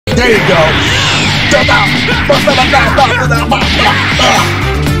There you go.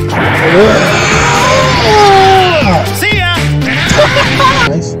 See ya!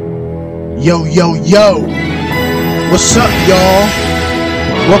 Yo, yo, yo. What's up, y'all?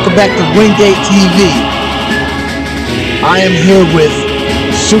 Welcome back to Wingate TV. I am here with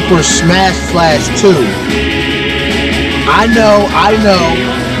Super Smash Flash 2. I know,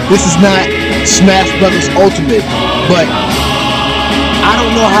 this is not Smash Brothers Ultimate, but I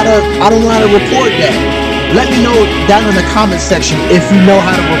don't know how to report that. Let me know down in the comment section if you know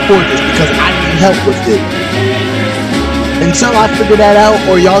how to report this, because I need help with it. Until I figure that out,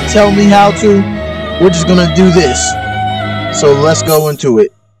 or y'all tell me how to, we're just gonna do this. So let's go into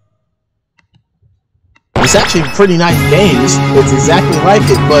it. It's actually pretty nice games. It's exactly like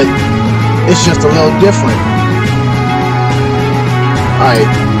it, but it's just a little different. Alright,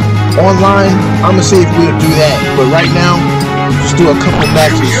 online, I'm gonna see if we'll do that, but right now, just do a couple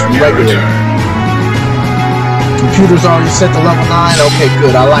matches regular. Computer's already set to level 9, okay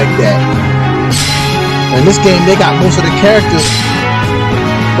good, I like that. In this game, they got most of the characters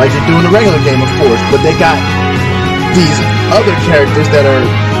like you do in the regular game, of course, but they got these other characters that are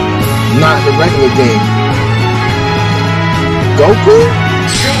not the regular game. Goku?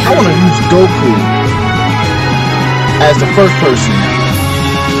 I want to use Goku as the first person.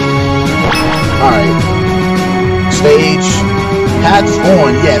 Alright. Stage. Pads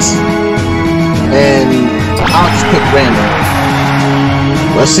on, yes. And I'll just pick random.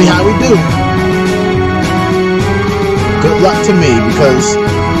 Let's see how we do. Good luck to me, because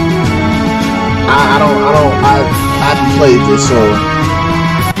I haven't played this, so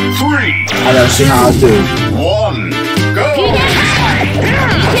I gotta see how I do. 1, go!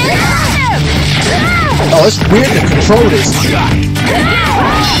 Oh, it's weird to control this.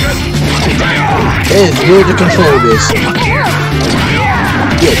 It is weird to control this.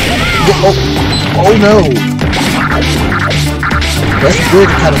 Oh no! That's weird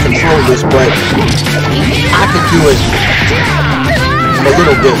to kind of control this, but I can do it a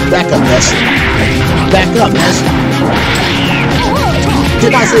little bit. Back up, Ness. Back up, Ness.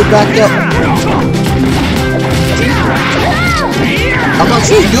 Did I say back up? I'm not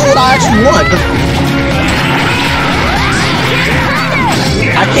saying do what I actually want.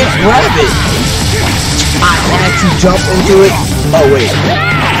 I can't grab it. I had to jump into it. Oh wait.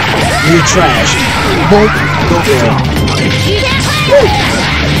 You're trash. Boom. Go there.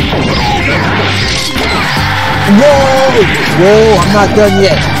 Whoa! Whoa, I'm not done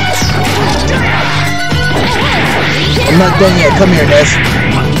yet. I'm not done yet. Come here, Ness.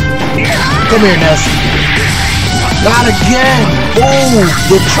 Come here, Ness. Not again! Oh,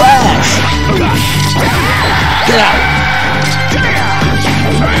 you're trash! Get out!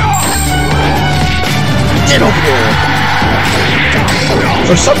 Get over there!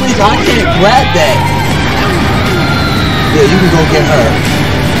 For some reason, I can't grab that. Yeah, you can go get her.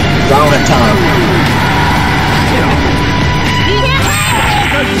 I don't have time.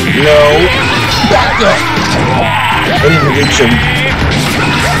 No. Back up. I didn't reach him.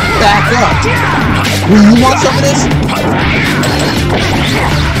 Back up. You want some of this?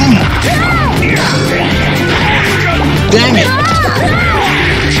 Dang it.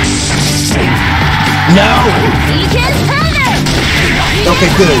 No.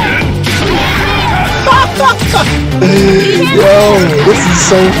 Okay, good. Yo, this is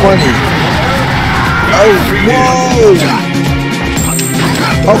so funny. Oh, whoa.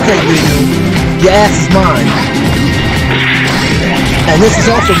 Okay, dude. Your ass is mine. And this is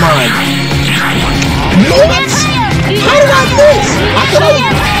also mine. What? How did I miss? I thought I was...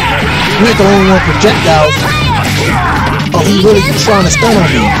 We're the only one projectiles. Oh, he's really trying to stun on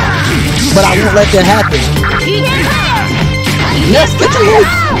me. But I won't let that happen. Yes, get your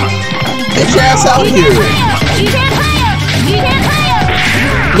ass out here.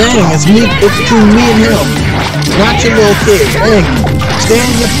 Dang, it's between me and him. Not your little kid. Dang. Stay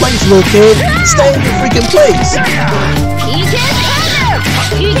in your place, little kid. Stay in your freaking place.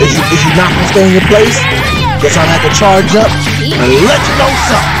 Is you not gonna stay in your place? Guess I'll have to charge up and let you know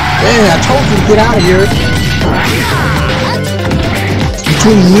something. Dang, I told you to get out of here. It's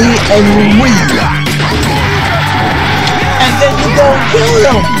between me and we. And then you go and kill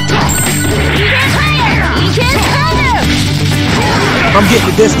him. I'm getting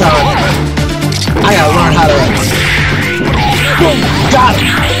it this time. I gotta learn how to... Boom, got it.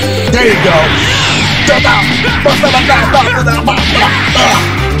 There you go.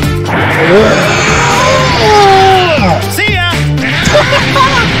 See ya!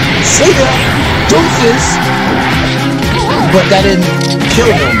 See ya! Deuces! But that didn't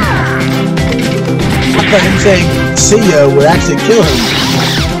kill him. I thought him saying see ya would actually kill him.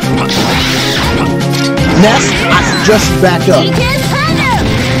 Ness, I suggest you back up.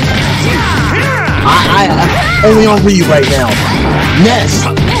 I'm only on Ryu right now. Ness.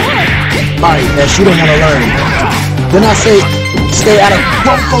 Alright, Ness, you don't want to learn. Then I say, stay out of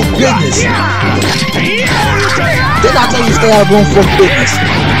grown folk business. Then I tell you stay out of grown folk business.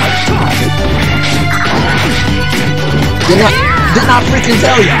 Didn't I freaking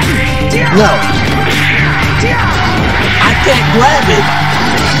tell you? No. I can't grab it.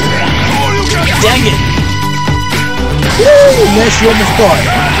 Dang it. Woo, Ness, you almost got it.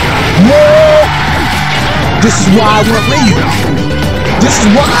 Whoa! This is why I want Ryu. This is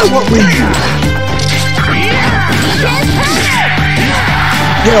why I want Ryu.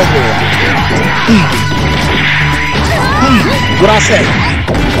 Get over here. What I say?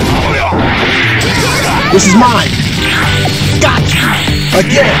 This is mine. Got you.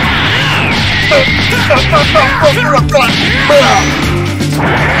 Again.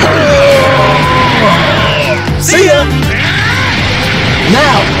 See ya.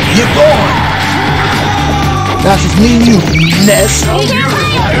 Now, you're gone. Now it's just me and you, Ness.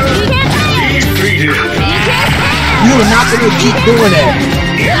 You are not gonna keep doing that.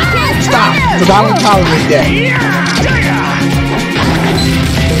 Stop, because I don't tolerate that.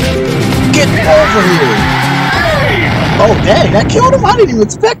 Get over here. Oh, dang, that killed him? I didn't even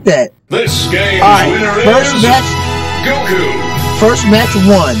expect that. This game Alright, first match. Goku. First match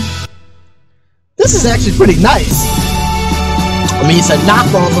won. This is actually pretty nice. I mean, it's a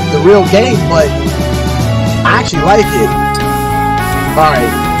knockoff of the real game, but I actually like it. Alright,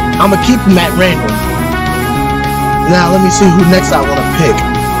 I'm gonna keep him at random. Now, let me see who next I want to pick.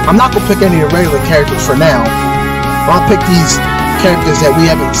 I'm not gonna pick any of the regular characters for now. I'll pick these characters that we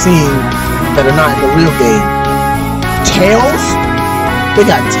haven't seen that are not in the real game. Tails? They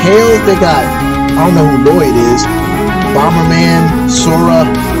got Tails, they got, I don't know who Lloyd is. Bomberman, Sora,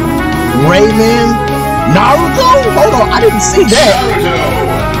 Rayman, Naruto? Hold on, I didn't see that.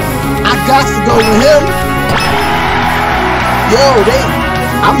 I got to go with him. Yo,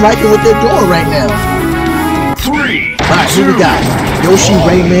 I'm liking what they're doing right now. 3, Alright, here we got Yoshi,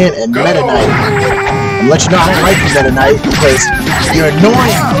 Rayman, and Meta Knight. I'm gonna let you know I don't like you, Meta Knight, because you're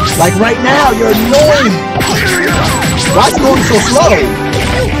annoying. Like right now, you're annoying. Why is it going so slow?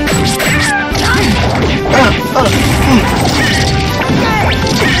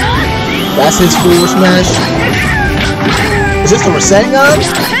 That's his forward smash. Is this the Rasengan?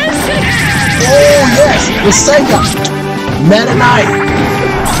 Oh yes, Rasengan. Meta Knight.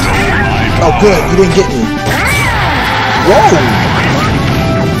 Oh good, you didn't get me. Whoa!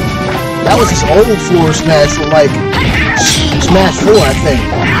 That was his old forward smash from like Smash 4, I think,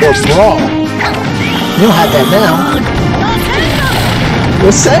 or Brawl. You don't have that now.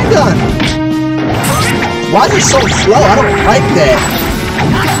 Rasengan. Why is it so slow? I don't like that.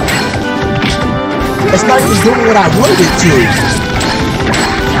 It's not even doing what I wanted it to.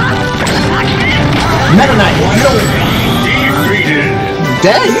 Meta Knight, you don't...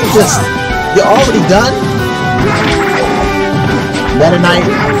 Dang, you're already done? Meta Knight,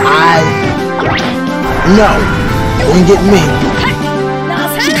 no, you ain't getting me.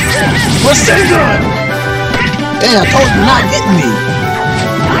 Rasengan! Yeah, I told you not getting me.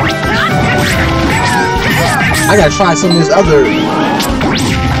 I gotta try some of this other...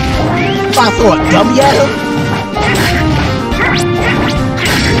 If I throw a dummy at him?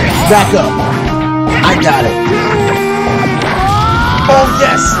 Back up. I got it. Oh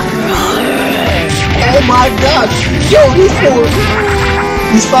yes! Oh my gosh! Yo,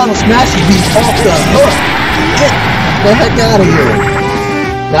 these final smashes be off the hook! Get the heck out of here!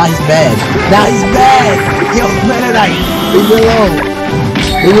 Now he's mad. Now he's mad! Yo, Meta Knight! Leave me alone!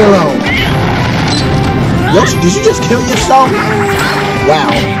 Leave me alone! Yoshi, did you just kill yourself?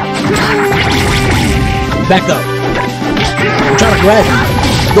 Wow. Back up. I'm trying to grab you.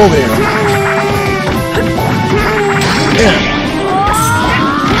 Go over there. Yeah.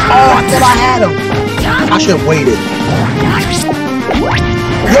 Oh, I thought I had him. I should have waited.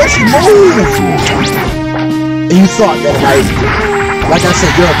 Yoshi, move! And you thought that, like I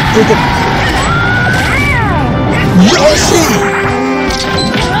said, you're a freaking... Yoshi!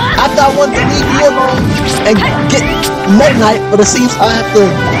 I thought I wanted to leave you alone and get Meta Knight, but it seems I have to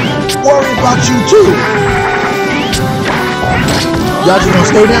worry about you too. Y'all just gonna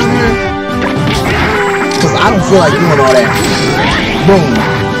stay down there? Cause I don't feel like doing all that. Boom.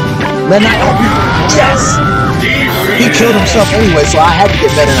 Meta Knight, oh, yes! He killed himself anyway, so I had to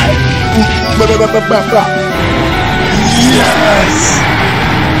get Meta Knight. Yes!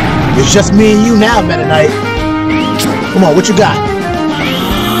 It's just me and you now, Meta Knight. Come on, what you got?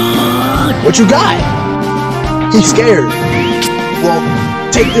 What you got? He's scared. Well,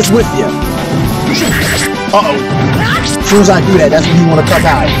 take this with you. Uh-oh. As soon as I do that, that's when you want to come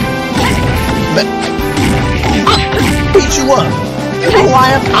out. I'll beat you up. You know who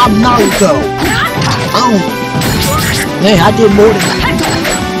I am? I'm Naruto. Man, I did more than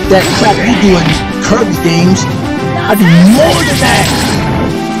that crap you do in Kirby games. I do more than that.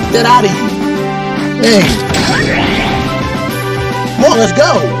 Get out of here. Dang. Come on, let's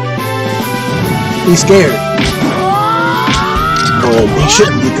go. He's scared. Well, he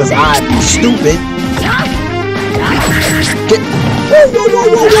shouldn't because I'm stupid. Get.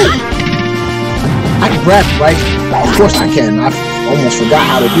 Whoa. I can grab it, right? Of course I can. I almost forgot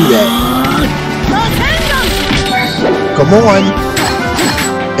how to do that. Come on.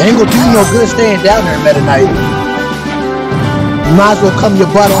 It ain't gonna do no good staying down there, Meta Knight. You might as well come your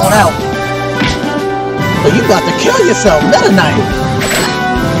butt on out. But you about to kill yourself, Meta Knight.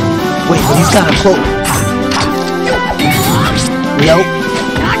 Wait, but he's kind of close. Nope.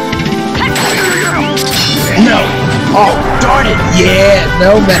 No. Oh, darn it. Yeah,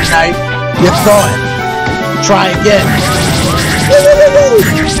 no, Meta Knight. You thought. Try again.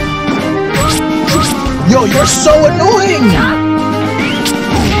 Yo, you're so annoying.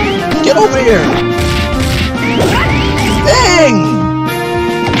 Get over here. Dang.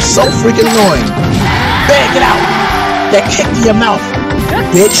 So freaking annoying. Bang, get out. That kick to your mouth,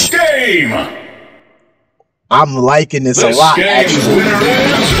 bitch. Game. I'm liking this a lot, actually.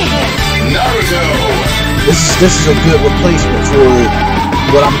 Naruto. This is a good replacement for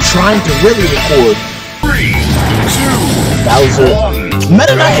what I'm trying to really record. 3, 2, Bowser. 1.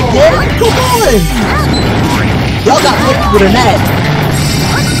 Meta Knight again? Come on! Y'all got more than that.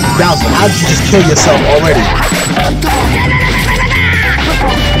 Bowser, how did you just kill yourself already?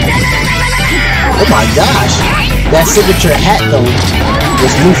 Oh my gosh. That signature hat though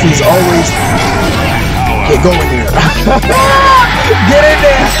was Luffy's always. Okay, go in there. Get in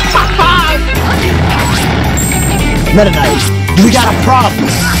there! Meta Knight, we got a problem.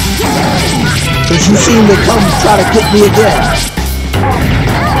 Cause you seem to come try to get me again.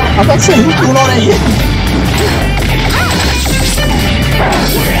 I'm about to say, who's doing all that hitting?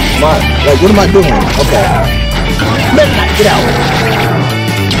 Like, what am I doing? Okay. Meta Knight, get out.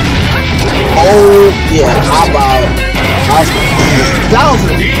 Oh, yeah, how about...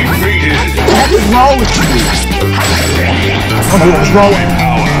 Bowser! What the heck is wrong with you? I don't know what's wrong with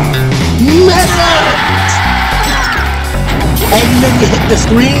you. Meta! And you make me hit the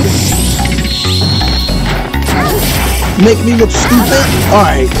screen? Make me look stupid?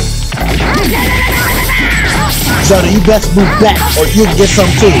 Alright. Zelda, you best move back or you can get some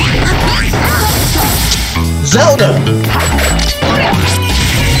too. Zelda!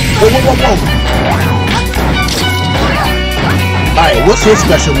 Whoa. Alright, what's his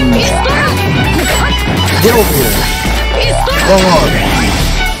special move? Get over here. Go on.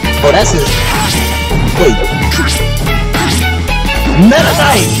 Oh, that's his. Wait. Meta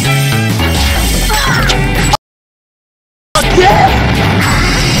Knight! Again!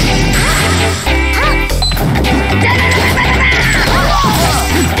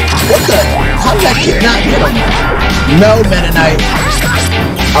 What the? How did that kid not get him? No, Meta Knight.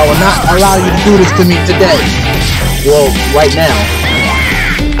 I will not allow you to do this to me today. Well, right now.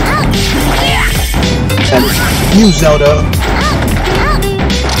 And you, Zelda.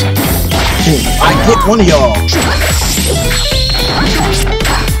 I get one of y'all.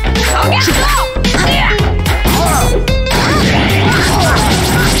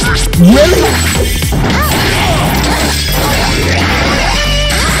 Really?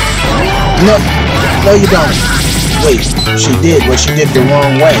 No, you don't. Wait, she did, but she did the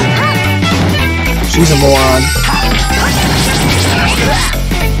wrong way. She's a moron.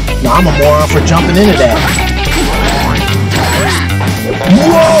 No, I'm a moron for jumping into that.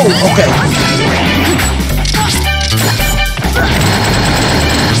 Whoa! Okay.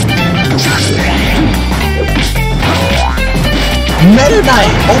 Meta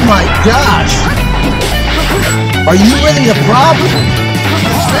Knight! Oh my gosh! Are you really a problem?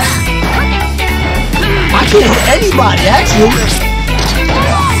 I can't hit anybody, actually.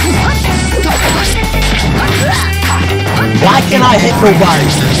 Why can't I hit nobody?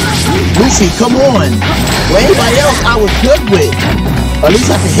 Lucy, come on. Well, anybody else I was good with. At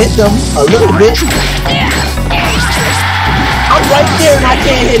least I can hit them a little bit. I'm right there and I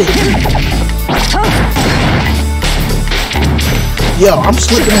can't hit it. Yo, I'm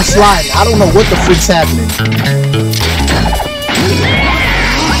slipping and sliding. I don't know what the freak's happening.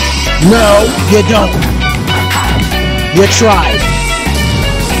 No, you don't. You tried.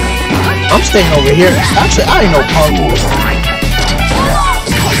 I'm staying over here. Actually, I ain't no punk.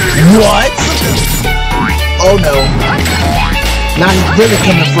 What? Oh no. Now he's really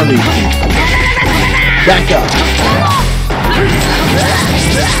coming for me. Back up.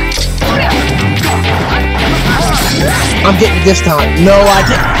 I'm getting this time. No, I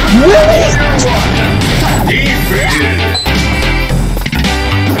didn't. Really?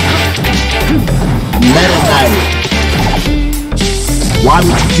 Meta Knight. Why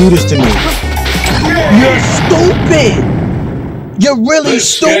would you do this to me? You're stupid. You're really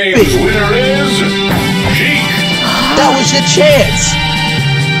stupid. That was your chance.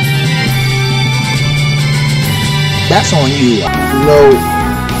 That's on you. No,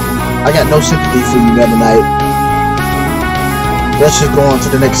 I got no sympathy for you, Meta Knight. Let's just go on to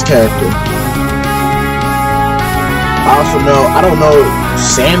the next character. I don't know,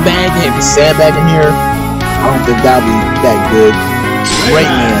 Sandbag? If it's Sandbag in here, I don't think that'll be that good.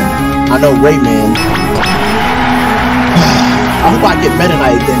 Rayman. I know Rayman. I hope I get Meta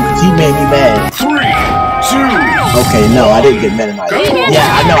Knight then, because he made me mad. 3, 2. Okay, no, I didn't get Meta Knight. Yeah,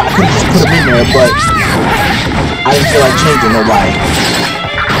 I know, I could've just put him in there, but I didn't feel like changing nobody.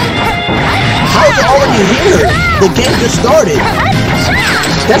 How is it already here? The game just started.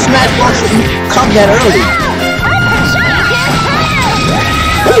 That Smash Bros. Shouldn't come that early.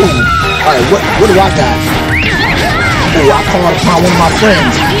 Ooh. Alright, what do I got? Ooh, I called upon one of my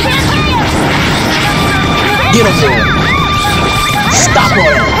friends. Get him there. Stop all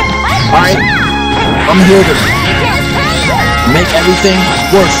that. Alright? I'm here to make everything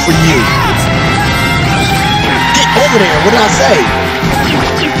worse for you. Get over there. What did I say?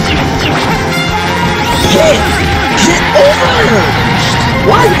 Get over here!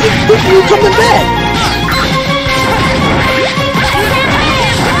 Why are you coming back?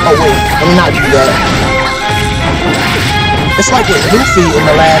 Oh wait, let me not do that. It's like with Luffy in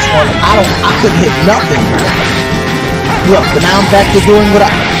the last one. I couldn't hit nothing. Look, but now I'm back to doing what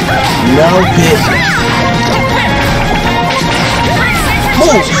no hit.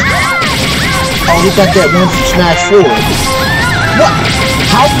 Move! Oh, he got that one from Smash 4. What?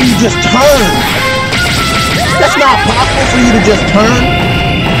 How can you just turn? That's not possible for you to just turn.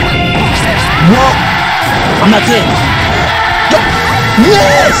 Well, I'm not dead.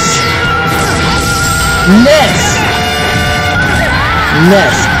 Ness!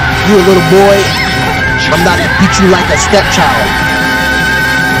 You a little boy. I'm not gonna beat you like a stepchild.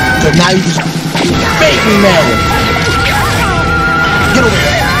 So now you just make me mad. Get over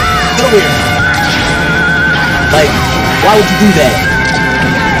here. Get over here. Like, why would you do that?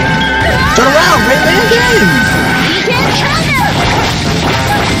 Turn around, Rayman game!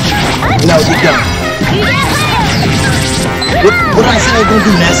 No, you're done. What did I say I was gonna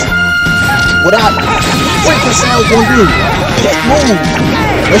do, Ness? What did I say I was gonna do? Pick move!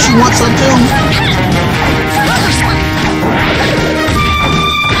 Unless you want some too?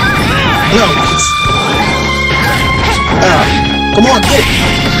 No. Come on, get it!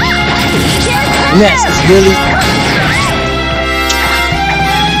 Ness, it's really...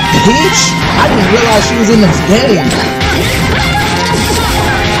 Peach? I didn't realize she was in this game.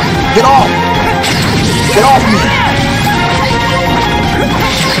 Get off! Get off me!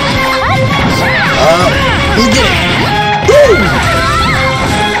 Let me get it! Woo!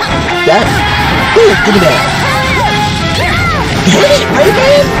 That? Ooh, give me that! Hit it,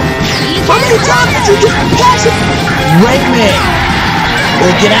 Rayman! How many times did you just pass it? Rayman!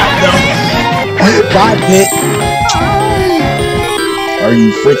 Well, get out, though! Bye, Pit! Are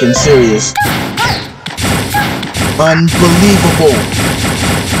you freaking serious? Unbelievable!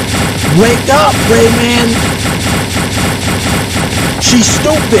 Wake up, Rayman! She's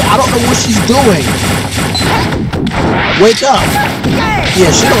stupid! I don't know what she's doing! Wake up!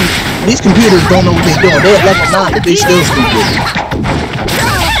 Yeah, she don't... These computers don't know what they're doing. They're at level 9, but they still stupid.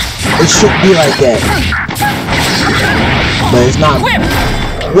 It should be like that. But it's not...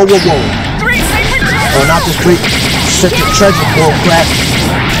 Whoa, whoa, whoa. Oh, not this great... Such a treasure bull crap.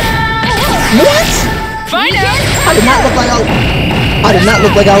 What? I did not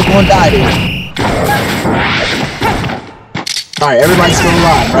look like I was going to die there. Alright, everybody's still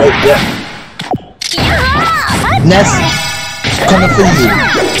alive, right? Yep. Ness, coming for you.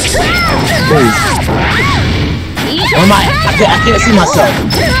 Please. Where am I? I can't see myself.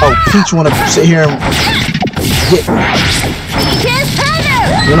 Oh, Peach wanna sit here and get me.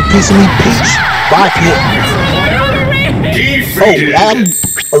 You want a piece of me, Peach? Bye, Pit. Oh, Adam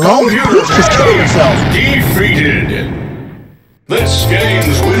alone? Peach just killed himself. Defeated. This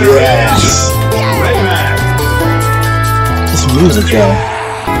game's winner is Rayman. This music, though.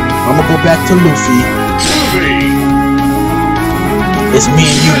 I'm gonna go back to Luffy. It's me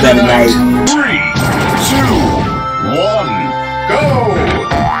and you, Meta Knight. 3, 2, 1, go!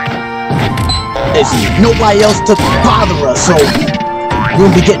 There's nobody else to bother us, so You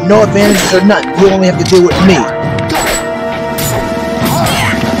won't be getting no advantages or nothing. You only have to deal with me.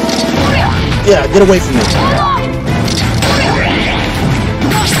 Yeah, get away from me.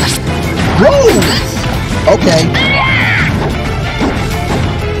 Whoa! Okay.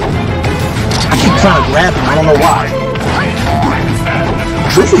 I keep trying to grab him. I don't know why.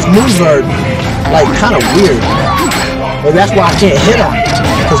 Luffy's moves are, like, kind of weird. Maybe that's why I can't hit him.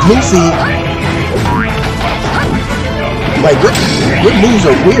 Because Luffy... Like, your moves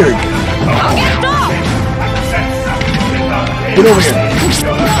are weird. Get over here.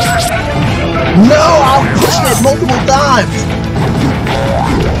 No, I'm pushing it multiple times.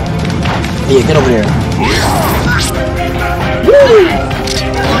 Yeah, get over here. Woo!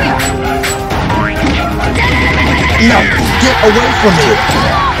 No, get away from me.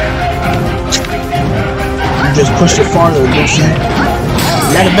 You just pushed it farther, Lucy.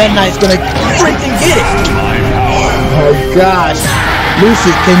 Now the Meta Knight's gonna freaking get it. Oh gosh,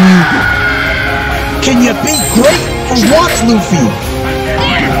 Luffy, can you be great for once, Luffy?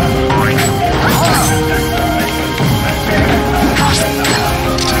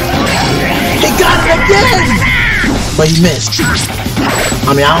 He got it again, but he missed.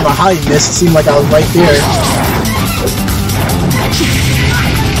 I mean, I don't know how he missed. It seemed like I was right there.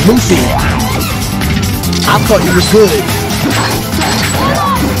 Luffy, I thought you were good.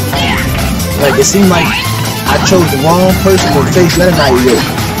 Like it seemed like I chose the wrong person to face Meta Knight with.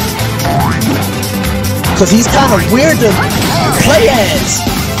 Cause he's kind of weird to play as.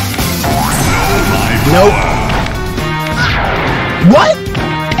 Nope. What?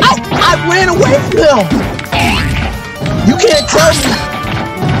 I ran away from him. You can't tell me.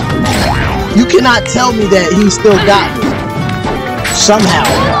 You cannot tell me that he still got me. Somehow.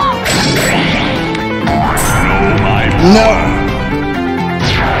 No.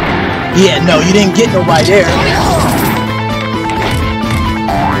 Yeah, no, you didn't get nobody there.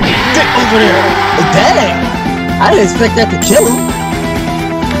 Get over there. Dang. I didn't expect that to kill him.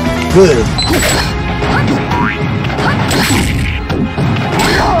 Good.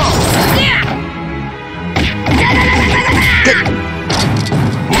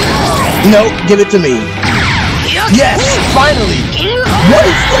 No, give it to me. Yes, finally. What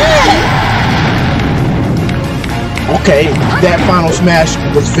is that? Okay, that final smash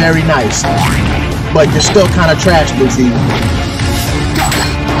was very nice, but you're still kind of trash, Luffy.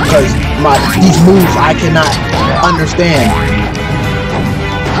 Because these moves I cannot understand.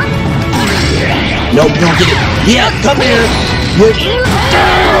 Nope, you don't get it. Yeah, come here.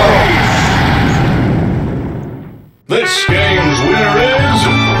 This game's winner is...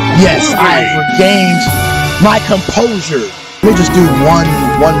 Yes, I regained my composure. Let me just do one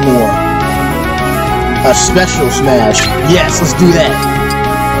more. A special smash. Yes, let's do that.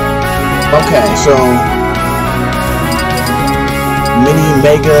 Okay, so mini,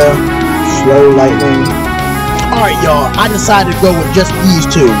 mega, slow lightning. Alright, y'all, I decided to go with just these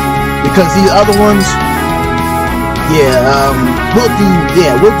two. Because these other ones, we'll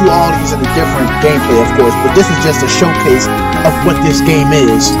do all these in a different gameplay, of course, but this is just a showcase of what this game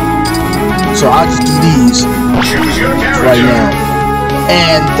is. So I'll just do these right now.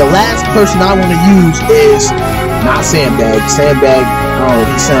 And the last person I want to use is not Sandbag. Sandbag, oh,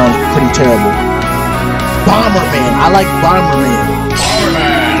 he sounds pretty terrible. Bomberman. I like Bomberman.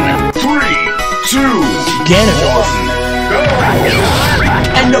 Bomberman. 3, 2, Ganondorf. Go.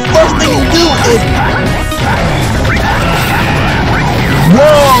 And the first thing you do is...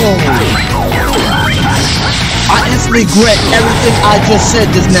 Whoa! I instantly regret everything I just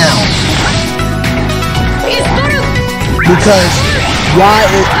said just now. Because... Why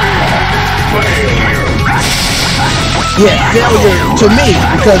is... Yeah, failure to me,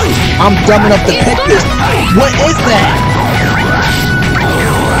 because I'm dumb enough to pick this. What is that?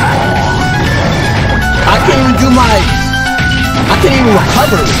 I can't even do my... I can't even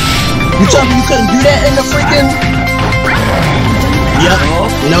recover. You tell me you couldn't do that in the freaking... Yep.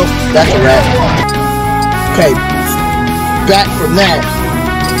 Nope, that's a wrap. Okay. Back from that.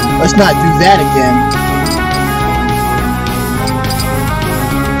 Let's not do that again.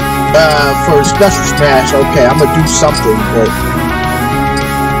 For special smash, okay, I'm gonna do something, but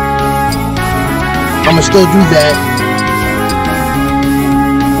I'm gonna still do that.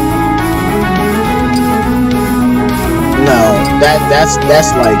 No,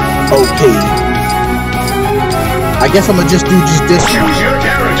 that's like OP. I guess I'm gonna just do this one.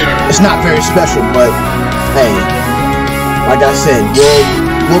 It's not very special, but hey, like I said,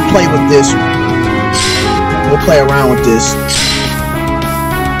 we'll play with this. We'll play around with this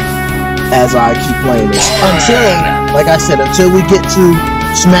as I keep playing this. Until, like I said, until we get to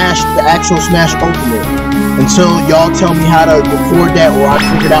Smash, the actual Smash Ultimate. until y'all tell me how to record that, or I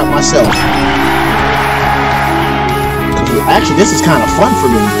figure it out myself. Actually, this is kind of fun for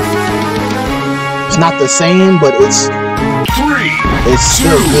me. It's not the same, but it's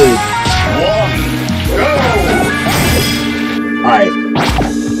still good. Alright.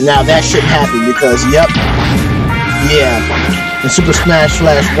 Now that shouldn't happen because, yep. Yeah. In Super Smash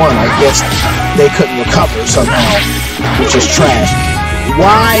Flash 1, I guess they couldn't recover somehow. Which is trash.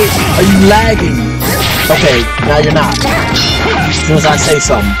 Why are you lagging? Okay, now you're not. As soon as I say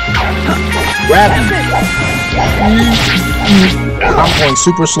something. Grab him. I'm going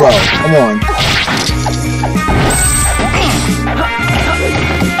super slow. Come on.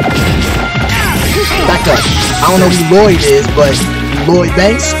 Back up. I don't know who Lloyd is, but Lloyd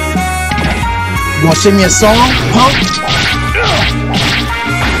Banks? You gonna sing me a song, punk?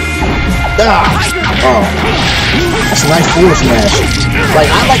 Ah. Oh. That's a nice forward smash. Like,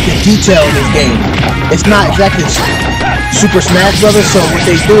 I like the detail in this game. It's not exactly Super Smash Brothers, so what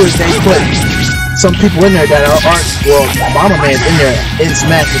they do is they put some people in there that aren't, well, Bomberman's in there in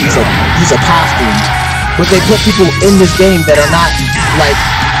Smash, but he's a costume. But they put people in this game that are not, like,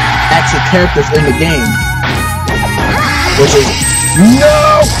 actual characters in the game. Which is,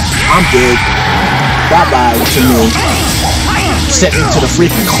 no! I'm dead. Bye-bye to me. Sent me to the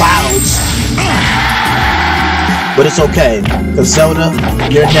freaking clouds. But it's okay, because Zelda,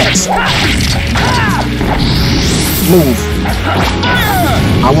 you're next. Move.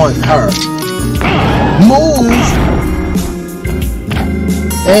 I want her. Move!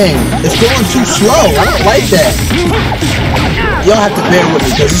 Dang, it's going too slow. I don't like that. Y'all have to bear with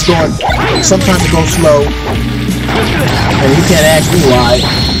me, because it's going, sometimes it goes slow. And you can't ask me why.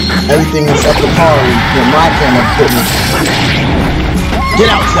 Everything is up to par in my camera equipment. Get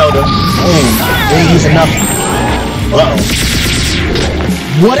out, Zelda. Dang, we ain't using nothing. Uh-oh.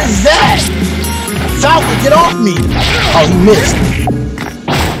 What is that? Falcon, get off me! Oh, he missed.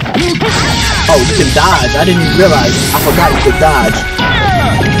 Oh, you can dodge. I didn't even realize. I forgot you could dodge.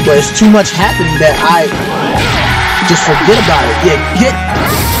 But it's too much happening that I just forget about it. Yeah, get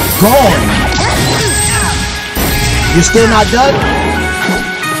going. You're still not done?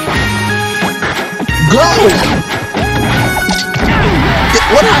 Go!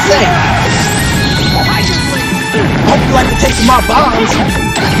 What did I say? Hope you like the taste of my bombs.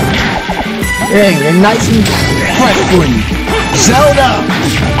 Dang, they're nice and fresh for you. Zelda!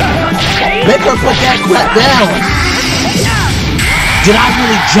 Make her put that crap down. Did I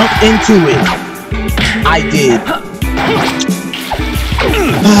really jump into it? I did.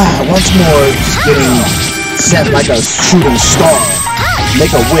 Once more, just getting set like a shooting star.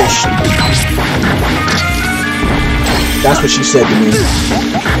 Make a wish. That's what she said to me.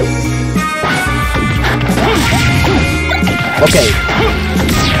 Okay.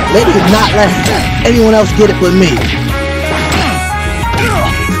 Lady is not letting anyone else get it but me.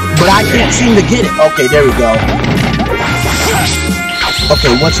 But I can't seem to get it. Okay, there we go.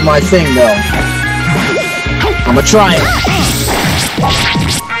 Okay, what's my thing though? I'ma try it.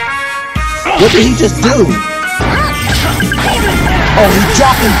 What did he just do? Oh, he's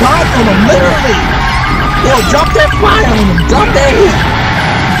dropping bombs on him, literally! Yo, drop that fire on him, drop that heat!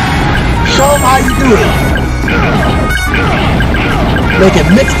 Show him how you do it! Making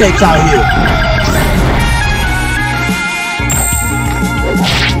mixtapes out here!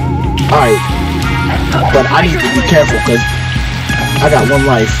 Alright. But I need to be careful, because I got one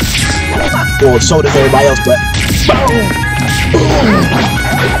life. Well, so does everybody else, but... Boom! Boom!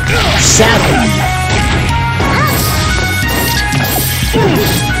 Savage!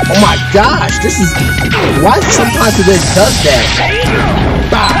 Oh my gosh, this is... Why sometimes it does that?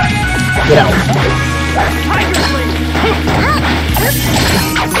 Bah! Get out.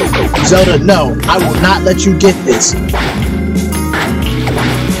 Zelda, no, I will not let you get this.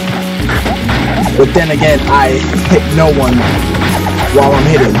 But then again, I hit no one while I'm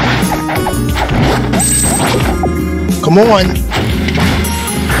hitting. Come on.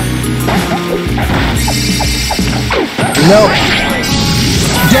 No.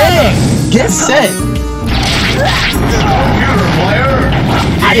 Dang! Get set!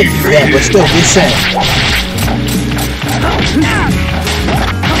 I didn't do that, but still, get set.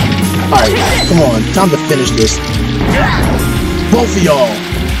 Alright, come on. Time to finish this. Both of y'all.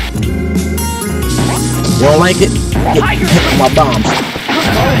 You don't like it? Get hit with my bombs.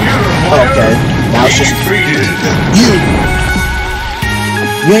 Okay. Now it's just... You!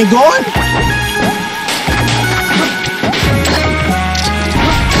 You ain't going?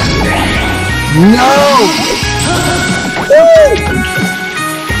 No! Woo!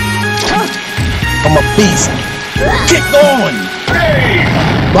 I'm a beast. Get going!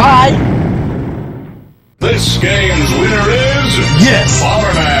 Bye! This game's winner is... Yes!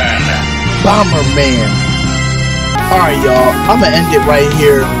 Bomberman! Bomberman. Alright, y'all. I'm gonna end it right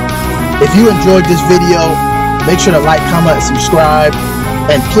here. If you enjoyed this video, make sure to like, comment, and subscribe.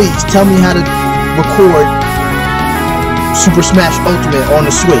 And please tell me how to record Super Smash Ultimate on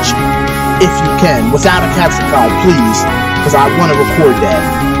the Switch. If you can. Without a capture card, please. Because I want to record that.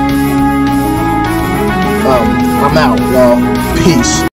 I'm out, y'all. Peace.